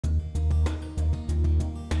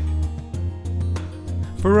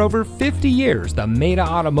For over 50 years, the Maita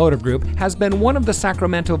Automotive Group has been one of the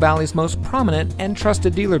Sacramento Valley's most prominent and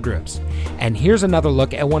trusted dealer groups. And here's another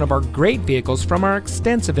look at one of our great vehicles from our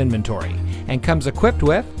extensive inventory, and comes equipped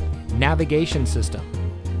with navigation system,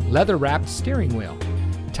 leather-wrapped steering wheel,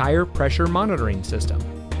 tire pressure monitoring system,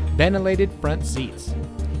 ventilated front seats,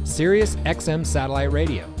 Sirius XM satellite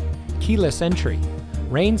radio, keyless entry,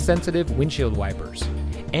 rain-sensitive windshield wipers,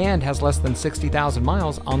 and has less than 60,000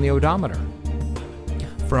 miles on the odometer.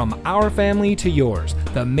 From our family to yours,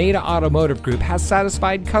 the Maita Automotive Group has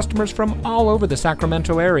satisfied customers from all over the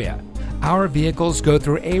Sacramento area. Our vehicles go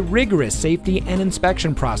through a rigorous safety and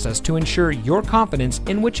inspection process to ensure your confidence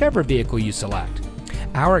in whichever vehicle you select.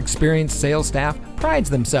 Our experienced sales staff prides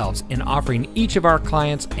themselves in offering each of our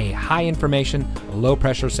clients a high-information,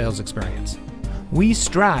 low-pressure sales experience. We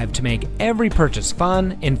strive to make every purchase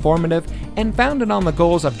fun, informative, and founded on the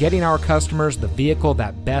goals of getting our customers the vehicle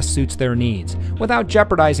that best suits their needs without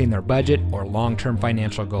jeopardizing their budget or long-term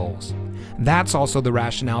financial goals. That's also the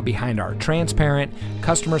rationale behind our transparent,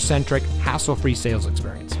 customer-centric, hassle-free sales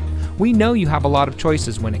experience. We know you have a lot of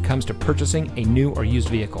choices when it comes to purchasing a new or used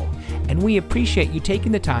vehicle, and we appreciate you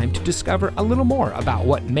taking the time to discover a little more about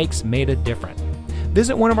what makes Maita different.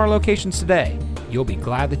 Visit one of our locations today. You'll be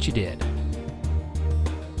glad that you did.